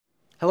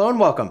Hello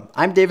and welcome.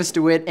 I'm Davis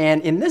DeWitt,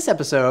 and in this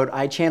episode,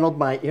 I channeled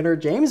my inner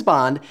James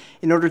Bond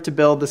in order to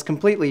build this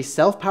completely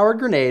self-powered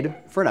grenade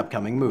for an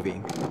upcoming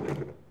movie.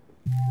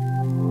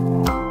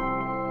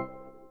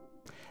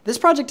 This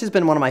project has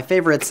been one of my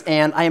favorites,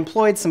 and I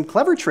employed some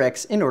clever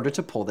tricks in order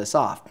to pull this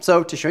off.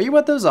 So to show you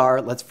what those are,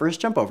 let's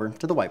first jump over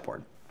to the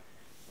whiteboard.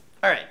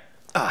 All right,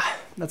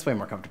 that's way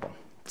more comfortable.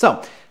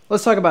 So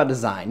let's talk about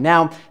design.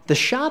 Now, the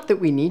shot that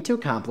we need to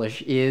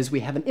accomplish is we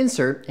have an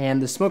insert,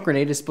 and the smoke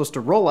grenade is supposed to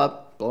roll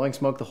up, blowing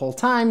smoke the whole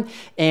time,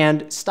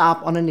 and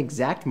stop on an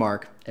exact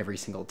mark every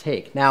single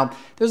take. Now,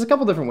 there's a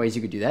couple different ways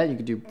you could do that. You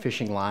could do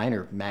fishing line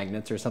or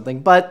magnets or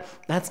something, but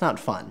that's not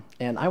fun.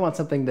 And I want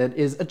something that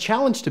is a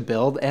challenge to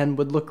build and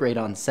would look great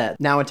on set.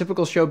 Now, in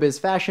typical showbiz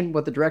fashion,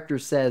 what the director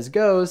says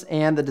goes,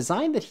 and the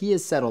design that he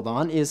has settled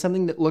on is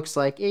something that looks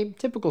like a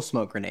typical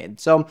smoke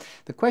grenade. So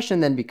the question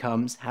then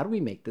becomes, how do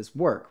we make this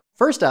work?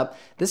 First up,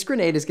 this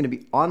grenade is going to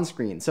be on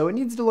screen, so it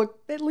needs to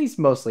look at least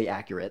mostly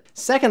accurate.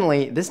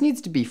 Secondly, this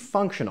needs to be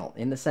functional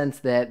in the sense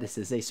that this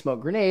is a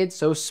smoke grenade,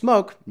 so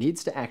smoke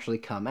needs to actually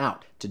come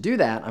out. To do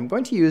that, I'm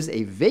going to use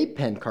a vape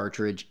pen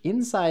cartridge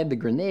inside the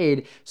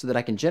grenade so that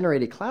I can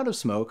generate a cloud of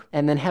smoke,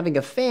 and then having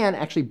a fan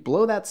actually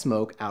blow that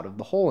smoke out of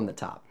the hole in the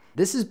top.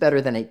 This is better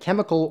than a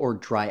chemical or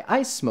dry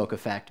ice smoke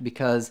effect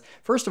because,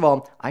 first of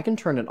all, I can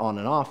turn it on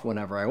and off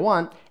whenever I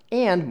want,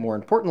 and more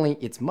importantly,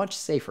 it's much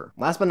safer.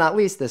 Last but not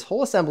least, this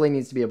whole assembly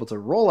needs to be able to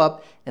roll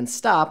up and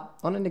stop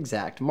on an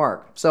exact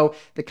mark. So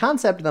the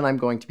concept that I'm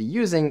going to be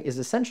using is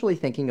essentially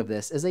thinking of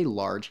this as a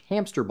large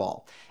hamster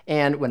ball.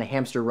 And when a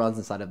hamster runs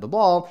inside of the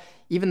ball,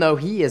 even though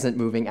he isn't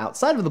moving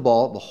outside of the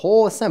ball, the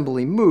whole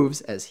assembly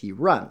moves as he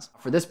runs.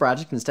 For this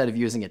project, instead of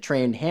using a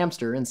trained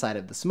hamster inside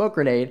of the smoke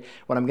grenade,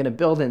 what I'm going to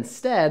build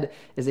instead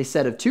is a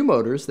set of two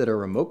motors that are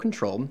remote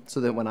controlled so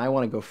that when I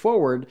want to go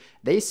forward,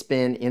 they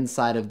spin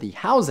inside of the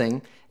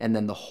housing and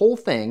then the whole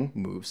thing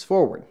moves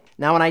forward.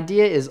 Now, an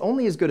idea is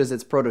only as good as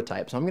its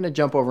prototype, so I'm going to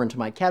jump over into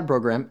my CAD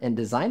program and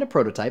design a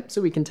prototype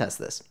so we can test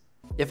this.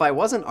 If I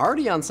wasn't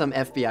already on some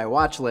FBI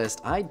watch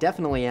list, I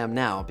definitely am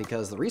now,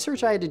 because the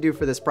research I had to do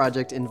for this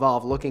project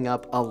involved looking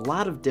up a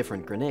lot of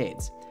different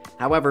grenades.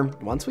 However,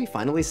 once we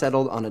finally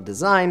settled on a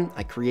design,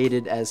 I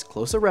created as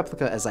close a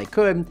replica as I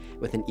could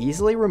with an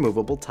easily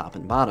removable top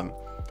and bottom.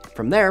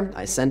 From there,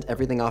 I sent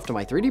everything off to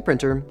my 3D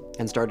printer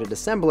and started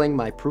assembling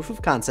my proof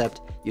of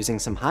concept using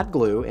some hot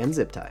glue and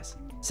zip ties.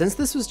 Since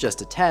this was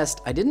just a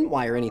test, I didn't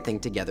wire anything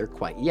together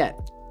quite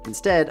yet.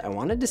 Instead, I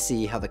wanted to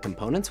see how the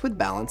components would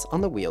balance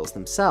on the wheels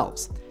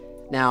themselves.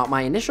 Now,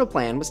 my initial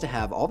plan was to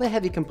have all the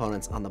heavy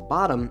components on the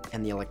bottom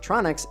and the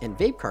electronics and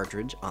vape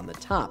cartridge on the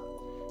top.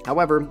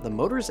 However, the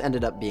motors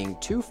ended up being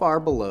too far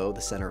below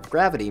the center of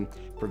gravity,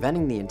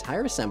 preventing the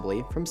entire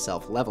assembly from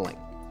self-leveling.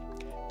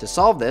 To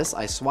solve this,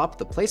 I swapped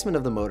the placement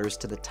of the motors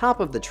to the top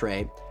of the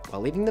tray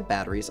while leaving the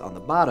batteries on the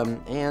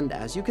bottom, and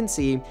as you can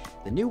see,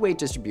 the new weight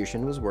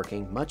distribution was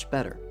working much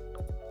better.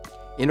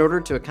 In order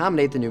to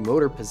accommodate the new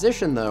motor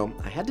position though,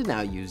 I had to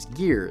now use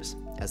gears,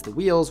 as the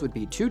wheels would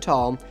be too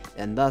tall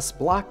and thus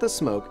block the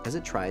smoke as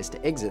it tries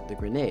to exit the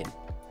grenade.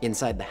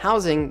 Inside the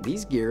housing,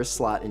 these gears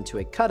slot into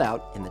a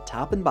cutout in the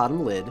top and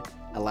bottom lid,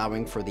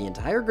 allowing for the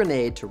entire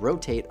grenade to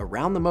rotate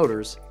around the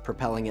motors,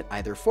 propelling it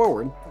either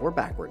forward or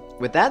backward.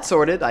 With that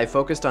sorted, I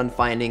focused on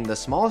finding the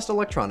smallest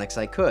electronics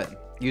I could.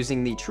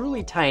 Using the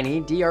truly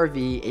tiny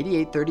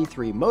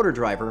DRV8833 motor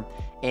driver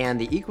and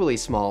the equally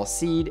small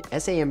Seed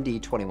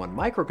SAMD21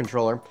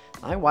 microcontroller,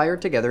 I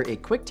wired together a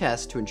quick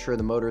test to ensure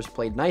the motors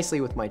played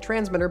nicely with my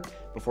transmitter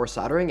before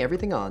soldering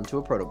everything on to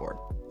a protoboard.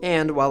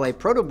 And while a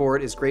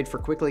protoboard is great for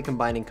quickly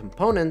combining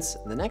components,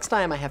 the next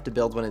time I have to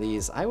build one of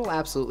these, I will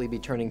absolutely be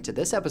turning to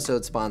this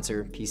episode's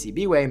sponsor,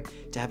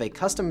 PCBWay, to have a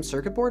custom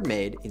circuit board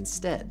made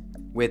instead.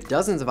 With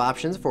dozens of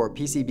options for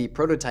PCB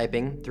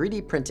prototyping,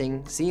 3D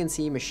printing,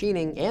 CNC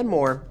machining, and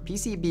more,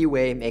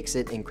 PCBWay makes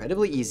it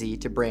incredibly easy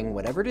to bring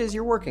whatever it is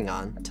you're working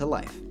on to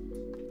life.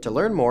 To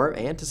learn more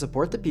and to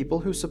support the people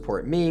who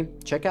support me,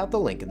 check out the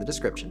link in the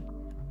description.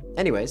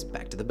 Anyways,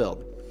 back to the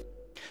build.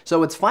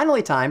 So it's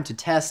finally time to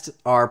test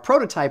our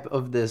prototype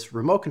of this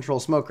remote control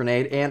smoke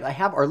grenade, and I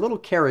have our little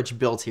carriage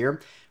built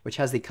here, which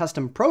has the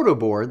custom proto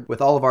board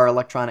with all of our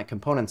electronic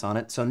components on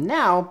it. So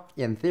now,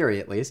 in theory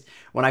at least,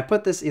 when I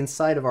put this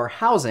inside of our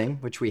housing,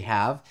 which we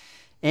have,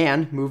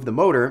 and move the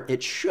motor,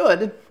 it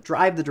should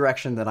drive the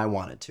direction that I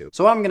want it to.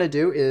 So what I'm gonna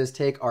do is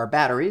take our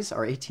batteries,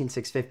 our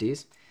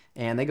 18650s,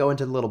 and they go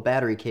into the little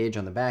battery cage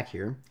on the back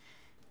here.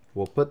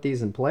 We'll put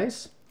these in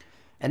place.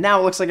 And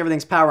now it looks like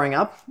everything's powering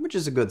up, which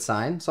is a good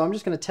sign. So I'm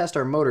just gonna test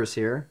our motors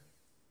here.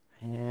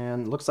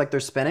 And it looks like they're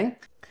spinning.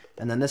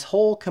 And then this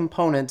whole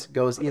component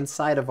goes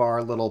inside of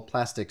our little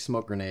plastic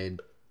smoke grenade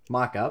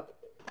mock-up.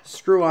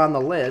 Screw on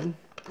the lid.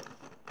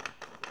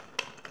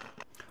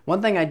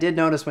 One thing I did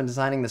notice when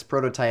designing this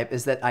prototype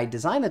is that I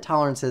designed the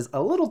tolerances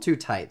a little too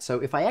tight.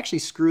 So if I actually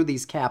screw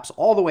these caps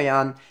all the way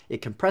on,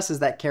 it compresses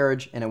that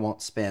carriage and it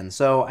won't spin.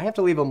 So I have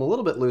to leave them a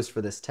little bit loose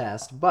for this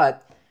test,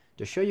 but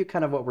to show you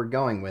kind of what we're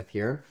going with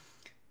here,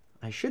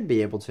 I should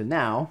be able to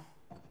now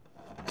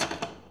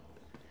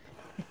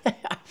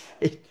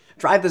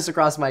drive this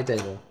across my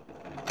table.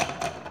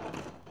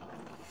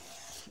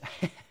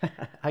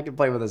 I could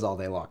play with this all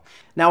day long.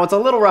 Now it's a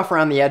little rough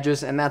around the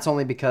edges, and that's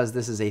only because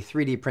this is a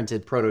 3D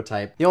printed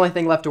prototype. The only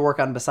thing left to work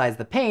on besides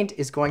the paint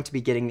is going to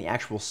be getting the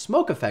actual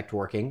smoke effect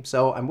working,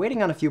 so I'm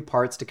waiting on a few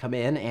parts to come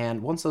in,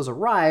 and once those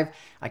arrive,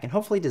 I can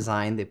hopefully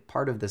design the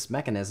part of this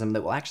mechanism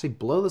that will actually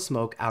blow the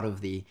smoke out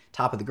of the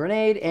top of the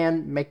grenade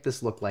and make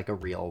this look like a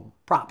real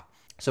prop.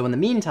 So in the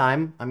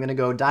meantime, I'm gonna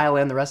go dial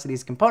in the rest of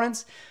these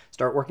components,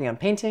 start working on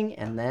painting,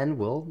 and then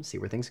we'll see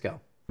where things go.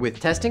 With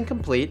testing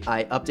complete,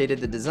 I updated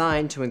the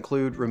design to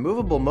include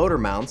removable motor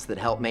mounts that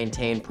help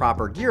maintain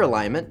proper gear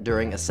alignment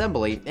during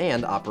assembly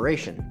and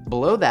operation.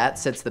 Below that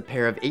sits the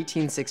pair of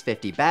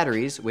 18650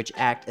 batteries, which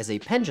act as a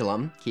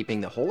pendulum,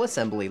 keeping the whole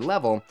assembly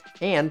level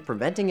and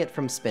preventing it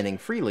from spinning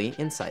freely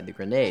inside the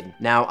grenade.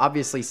 Now,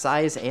 obviously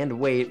size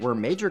and weight were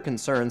major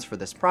concerns for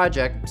this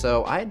project,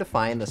 so I had to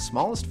find the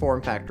smallest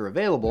form factor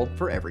available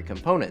for every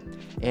component.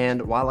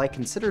 And while I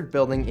considered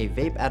building a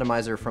vape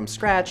atomizer from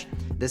scratch,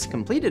 this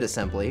completed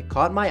assembly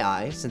caught my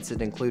eye since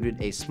it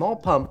included a small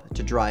pump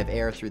to drive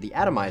air through the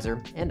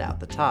atomizer and out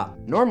the top.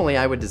 Normally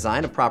I would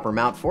design a proper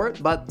mount for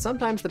it, but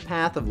sometimes the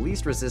path of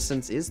least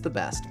resistance is the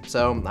best,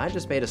 so I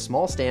just made a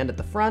small stand at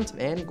the front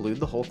and glued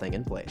the whole thing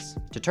in place.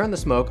 To turn the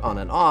smoke on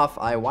and off,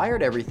 I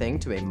wired everything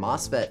to a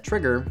MOSFET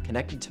trigger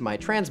connected to my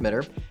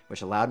transmitter,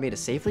 which allowed me to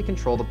safely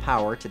control the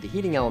power to the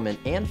heating element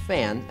and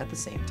fan at the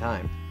same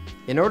time.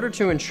 In order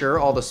to ensure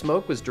all the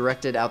smoke was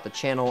directed out the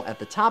channel at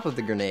the top of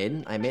the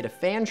grenade, I made a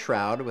fan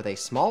shroud with a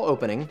small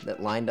opening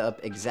that lined up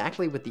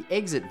exactly with the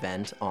exit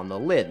vent on the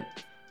lid.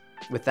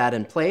 With that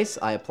in place,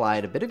 I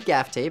applied a bit of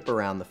gaff tape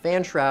around the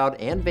fan shroud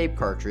and vape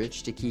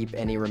cartridge to keep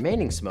any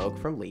remaining smoke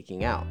from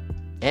leaking out.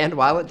 And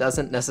while it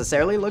doesn't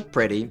necessarily look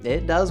pretty,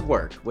 it does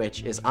work,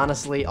 which is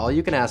honestly all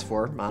you can ask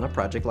for on a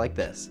project like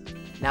this.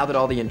 Now that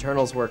all the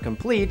internals were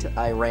complete,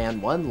 I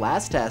ran one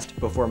last test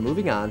before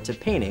moving on to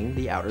painting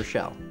the outer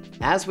shell.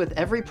 As with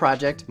every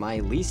project, my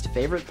least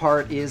favorite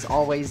part is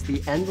always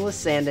the endless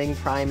sanding,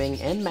 priming,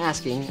 and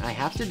masking I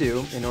have to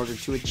do in order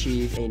to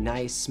achieve a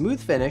nice, smooth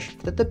finish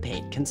that the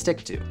paint can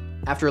stick to.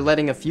 After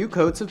letting a few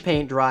coats of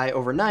paint dry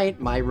overnight,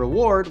 my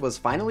reward was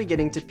finally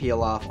getting to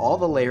peel off all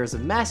the layers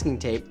of masking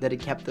tape that had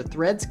kept the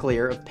threads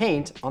clear of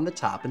paint on the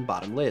top and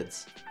bottom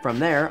lids. From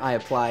there, I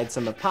applied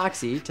some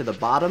epoxy to the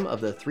bottom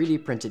of the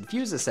 3D printed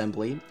fuse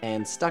assembly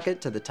and stuck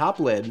it to the top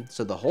lid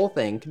so the whole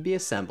thing could be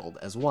assembled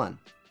as one.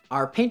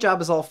 Our paint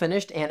job is all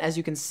finished, and as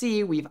you can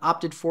see, we've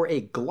opted for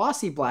a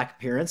glossy black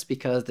appearance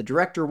because the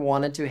director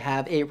wanted to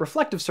have a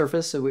reflective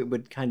surface so it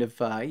would kind of,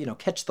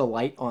 catch the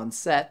light on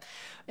set.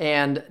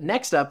 And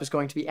next up is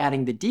going to be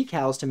adding the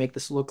decals to make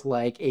this look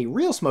like a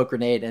real smoke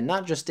grenade and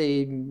not just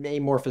a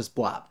amorphous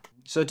blob.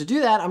 So to do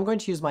that, I'm going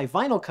to use my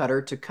vinyl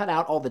cutter to cut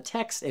out all the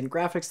text and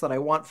graphics that I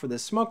want for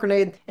this smoke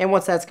grenade. And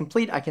once that's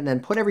complete, I can then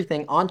put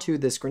everything onto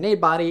this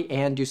grenade body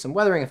and do some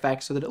weathering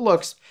effects so that it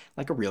looks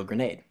like a real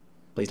grenade.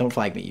 Please don't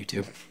flag me,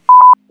 YouTube.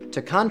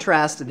 To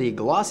contrast the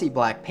glossy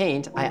black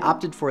paint, I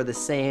opted for the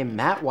same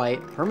matte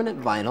white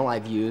permanent vinyl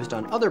I've used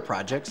on other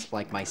projects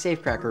like my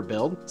safecracker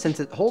build, since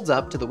it holds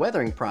up to the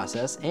weathering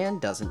process and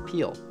doesn't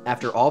peel.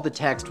 After all the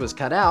text was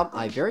cut out,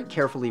 I very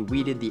carefully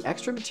weeded the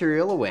extra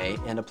material away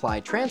and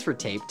applied transfer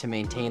tape to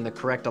maintain the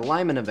correct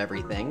alignment of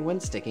everything when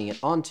sticking it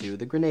onto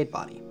the grenade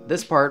body.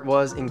 This part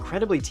was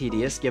incredibly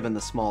tedious given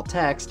the small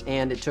text,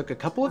 and it took a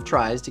couple of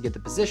tries to get the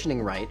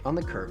positioning right on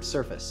the curved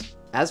surface.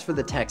 As for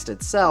the text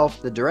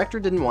itself, the director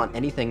didn't want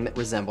anything that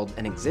resembled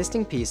an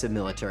existing piece of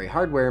military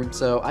hardware,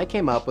 so I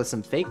came up with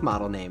some fake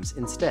model names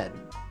instead.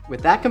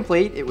 With that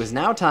complete, it was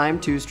now time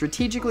to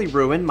strategically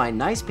ruin my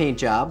nice paint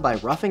job by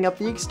roughing up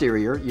the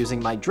exterior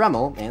using my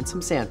Dremel and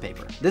some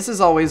sandpaper. This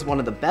is always one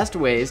of the best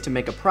ways to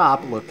make a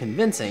prop look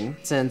convincing,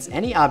 since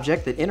any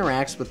object that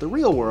interacts with the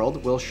real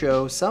world will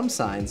show some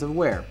signs of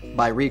wear.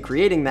 By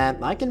recreating that,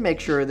 I can make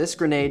sure this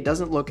grenade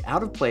doesn't look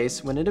out of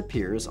place when it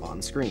appears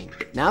on screen.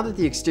 Now that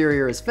the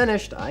exterior is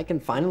finished, I can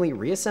finally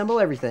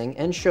reassemble everything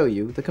and show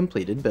you the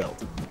completed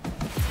build.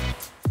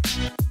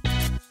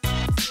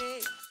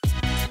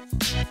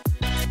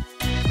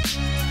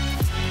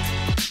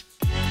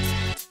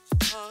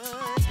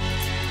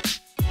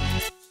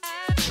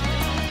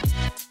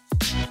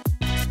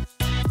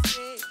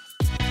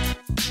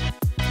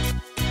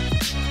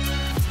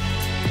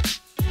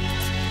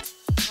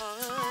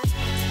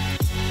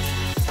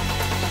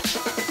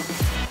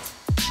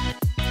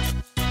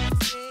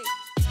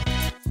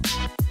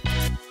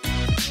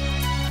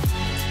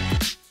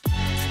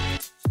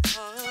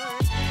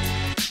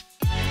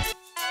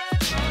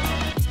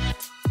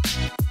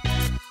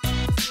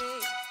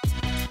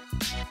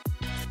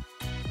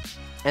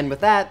 And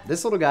with that,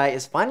 this little guy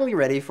is finally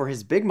ready for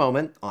his big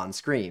moment on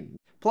screen.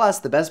 Plus,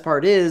 the best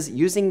part is,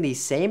 using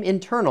these same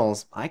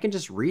internals, I can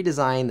just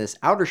redesign this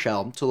outer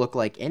shell to look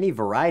like any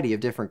variety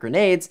of different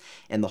grenades,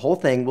 and the whole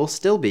thing will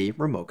still be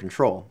remote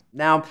control.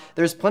 Now,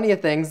 there's plenty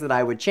of things that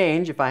I would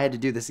change if I had to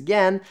do this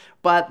again,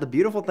 but the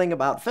beautiful thing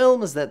about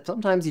film is that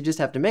sometimes you just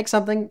have to make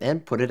something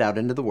and put it out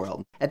into the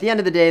world. At the end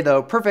of the day,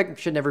 though, perfect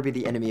should never be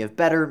the enemy of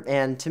better,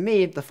 and to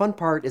me, the fun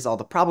part is all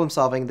the problem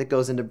solving that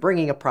goes into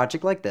bringing a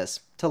project like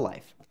this to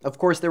life. Of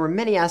course, there were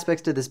many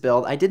aspects to this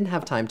build I didn't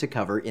have time to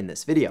cover in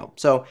this video,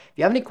 so if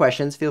you have any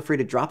questions, feel free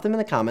to drop them in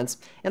the comments,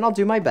 and I'll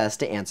do my best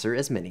to answer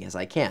as many as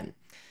I can.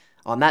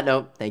 On that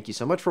note, thank you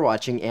so much for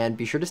watching, and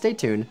be sure to stay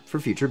tuned for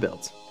future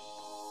builds.